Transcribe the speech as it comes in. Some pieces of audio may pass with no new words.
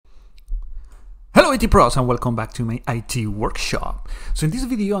Hello IT pros and welcome back to my IT workshop. So in this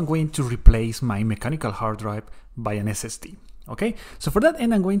video I'm going to replace my mechanical hard drive by an SSD. Okay, so for that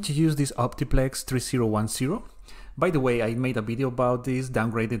end I'm going to use this Optiplex 3010. By the way, I made a video about this,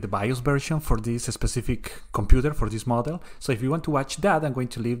 downgraded the BIOS version for this specific computer, for this model. So if you want to watch that, I'm going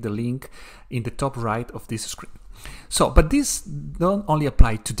to leave the link in the top right of this screen. So, but this don't only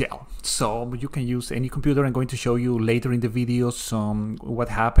apply to Dell. So you can use any computer. I'm going to show you later in the video what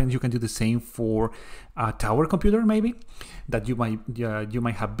happens. You can do the same for a tower computer, maybe that you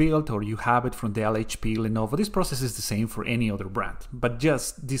might have built, or you have it from Dell, HP, Lenovo. This process is the same for any other brand, but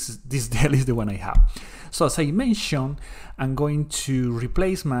just this Dell is the one I have. So as I mentioned, I'm going to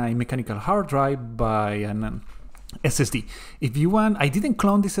replace my mechanical hard drive by an SSD. If you want, I didn't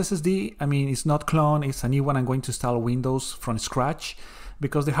clone this SSD. I mean, it's not clone, it's a new one. I'm going to install Windows from scratch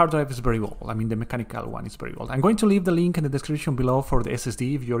because the hard drive is very old. I mean, the mechanical one is very old. I'm going to leave the link in the description below for the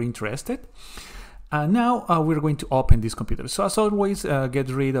SSD if you're interested. Now we're going to open this computer. So as always, get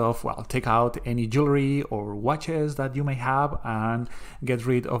rid of, well, take out any jewelry or watches that you may have, and get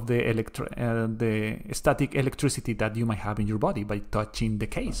rid of the static electricity that you might have in your body by touching the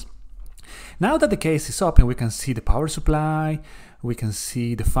case. Now that the case is open, we can see the power supply, we can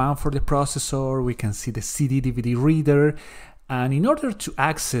see the fan for the processor, we can see the CD/DVD reader, and in order to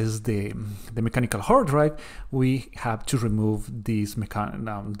access the mechanical hard drive, we have to remove this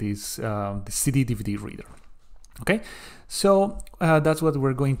the CD/DVD reader. Okay, so that's what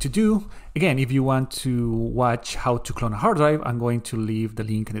we're going to do. Again, if you want to watch how to clone a hard drive, I'm going to leave the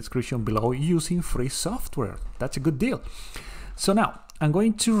link in the description below using free software. That's a good deal. So now I'm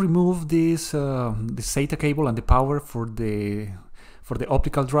going to remove this the SATA cable and the power for the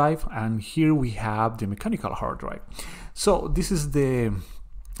optical drive, and here we have the mechanical hard drive. So this is the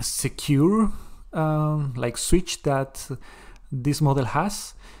secure like switch that this model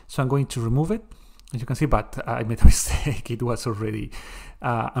has. So I'm going to remove it, as you can see, but I made a mistake. It was already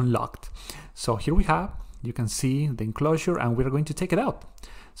unlocked. So here we have, you can see the enclosure, and we're going to take it out.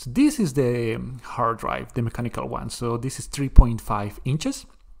 So this is the hard drive, the mechanical one. So this is 3.5 inches.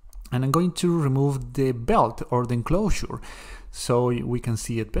 And I'm going to remove the belt or the enclosure so we can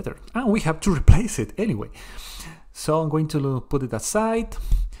see it better. And we have to replace it anyway. So I'm going to put it aside.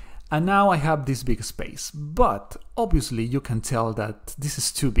 And now I have this big space. But obviously you can tell that this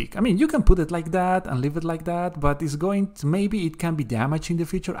is too big. I mean, you can put it like that and leave it like that, but it's going to, maybe it can be damaged in the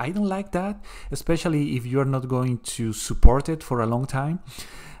future. I don't like that, especially if you're not going to support it for a long time.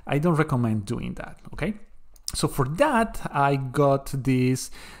 I don't recommend doing that, okay? So for that, I got this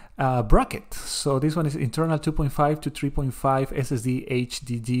bracket. So this one is internal 2.5 to 3.5 SSD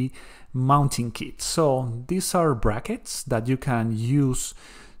HDD mounting kit. So these are brackets that you can use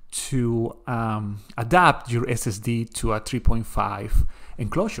to adapt your SSD to a 3.5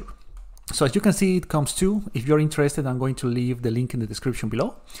 enclosure. So as you can see, it comes two. If you're interested, I'm going to leave the link in the description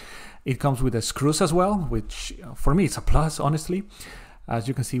below. It comes with the screws as well, which for me it's a plus, honestly. As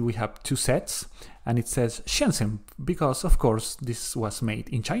you can see, we have two sets, and it says Shenzhen because, of course, this was made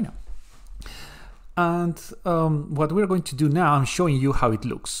in China. And what we're going to do now, I'm showing you how it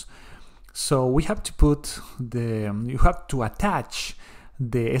looks. So we have to put you have to attach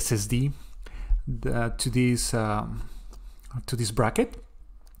the SSD to this bracket.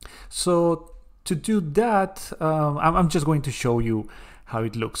 So to do that, I'm just going to show you how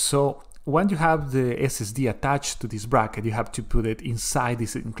it looks. So when you have the SSD attached to this bracket, you have to put it inside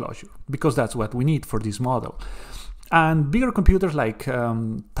this enclosure because that's what we need for this model. And bigger computers like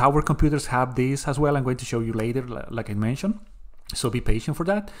tower computers have this as well. I'm going to show you later, like I mentioned. So be patient for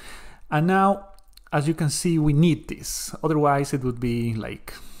that. And now, as you can see, we need this. Otherwise, it would be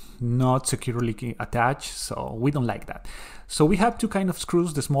like not securely attached. So we don't like that. So we have two kind of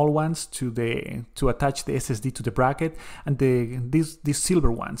screws, the small ones to attach the SSD to the bracket, and these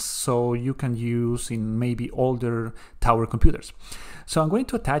silver ones. So you can use in maybe older tower computers. So I'm going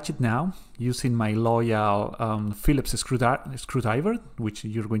to attach it now using my loyal Phillips screwdriver, which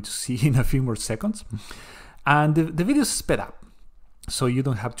you're going to see in a few more seconds. And the video is sped up, so you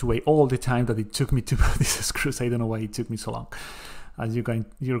don't have to wait all the time that it took me to put these screws. I don't know why it took me so long. As you're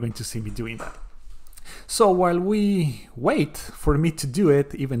going to see me doing that. So while we wait for me to do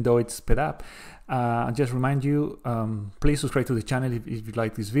it, even though it's sped up, I'll just remind you, please subscribe to the channel if you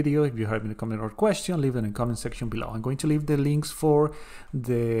like this video. If you have any comment or question, leave it in the comment section below. I'm going to leave the links for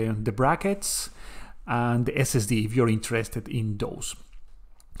the brackets and the SSD if you're interested in those.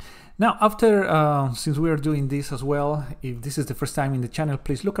 Now, after, since we are doing this as well, if this is the first time in the channel,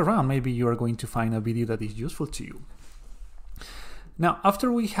 please look around. Maybe you are going to find a video that is useful to you. Now,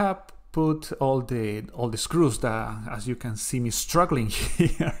 after we have put all the screws that, as you can see me struggling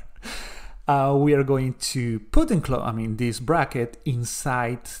here, we are going to put this bracket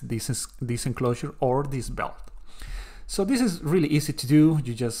inside this enclosure or this belt. So this is really easy to do.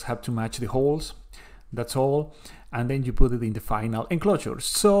 You just have to match the holes, that's all, and then you put it in the final enclosure.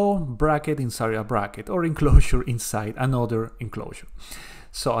 So bracket inside a bracket or enclosure inside another enclosure.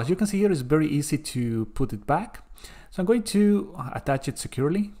 So as you can see here, it's very easy to put it back. So I'm going to attach it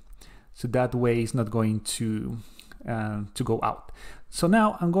securely, so that way it's not going to go out. So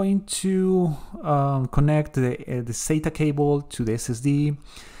now I'm going to connect the SATA cable to the SSD,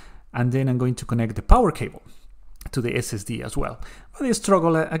 and then I'm going to connect the power cable to the SSD as well. But I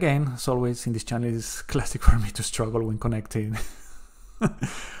struggle again, as always in this channel. It's classic for me to struggle when connecting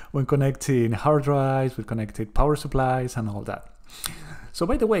when connecting hard drives, with connected power supplies and all that. So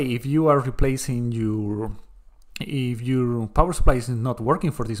by the way, if you are replacing if your power supply is not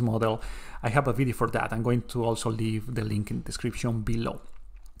working for this model, I have a video for that. I'm going to also leave the link in the description below.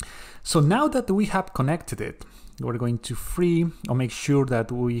 So now that we have connected it, we're going to make sure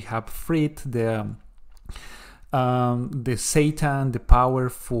that we have freed the SATA and the power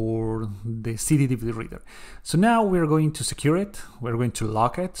for the CD DVD reader. So now we're going to secure it. We're going to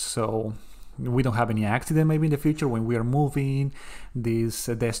lock it, so we don't have any accident maybe in the future when we are moving this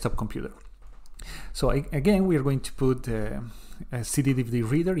desktop computer. So again, we are going to put a CD DVD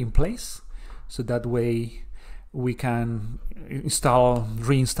reader in place, so that way we can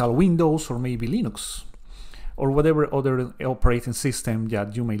reinstall Windows or maybe Linux or whatever other operating system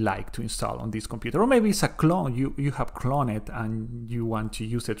that you may like to install on this computer. Or maybe it's a clone, you have cloned it and you want to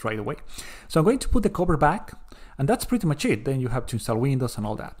use it right away. So I'm going to put the cover back, and that's pretty much it. Then you have to install Windows and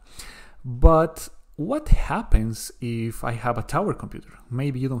all that. But what happens if I have a tower computer?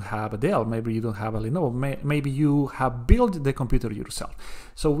 Maybe you don't have a Dell, maybe you don't have a Lenovo, maybe you have built the computer yourself.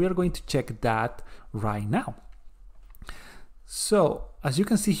 So we are going to check that right now. So as you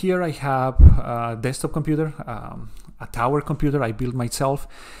can see here, I have a desktop computer, a tower computer I built myself.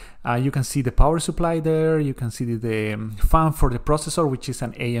 You can see the power supply there. You can see the fan for the processor, which is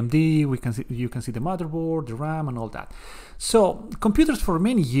an AMD. You can see the motherboard, the RAM, and all that. So computers for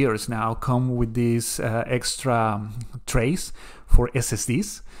many years now come with these extra trays for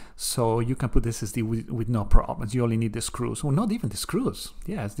SSDs. So you can put SSD with no problems. You only need the screws. Well, not even the screws.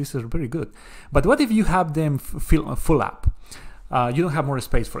 Yes, these are very good. But what if you have them full up? You don't have more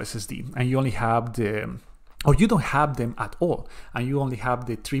space for SSD, and you only have or you don't have them at all, and you only have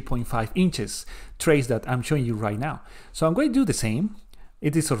the 3.5 inches trays that I'm showing you right now. So I'm going to do the same.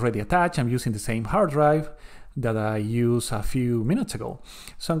 It is already attached. I'm using the same hard drive that I used a few minutes ago.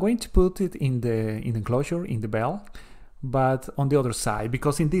 So I'm going to put it in the enclosure, in the bell, but on the other side,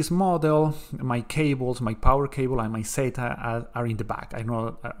 because in this model, my cables, my power cable and my SATA are in the back,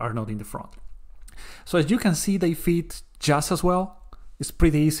 are not in the front. So as you can see, they fit just as well. It's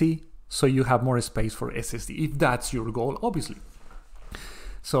pretty easy. So you have more space for SSD, if that's your goal, obviously.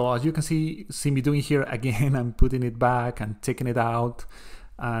 So as you can see me doing here, again, I'm putting it back and taking it out,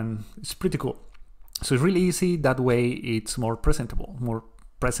 and it's pretty cool. So it's really easy. That way it's more presentable,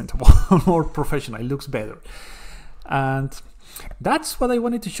 more professional. It looks better. And that's what I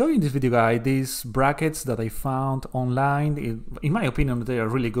wanted to show you in this video, guys. These brackets that I found online, in my opinion, they are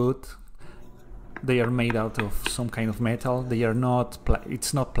really good. They are made out of some kind of metal. They are not,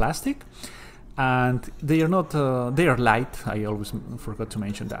 it's not plastic, and they are not, they are light. I always forgot to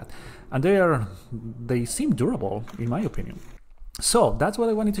mention that. And they seem durable, in my opinion. So that's what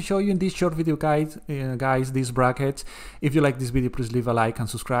I wanted to show you in this short video guide, guys, these brackets. If you like this video, please leave a like and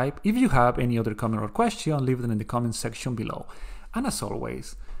subscribe. If you have any other comment or question, leave them in the comment section below. And as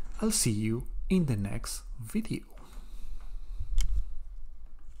always, I'll see you in the next video.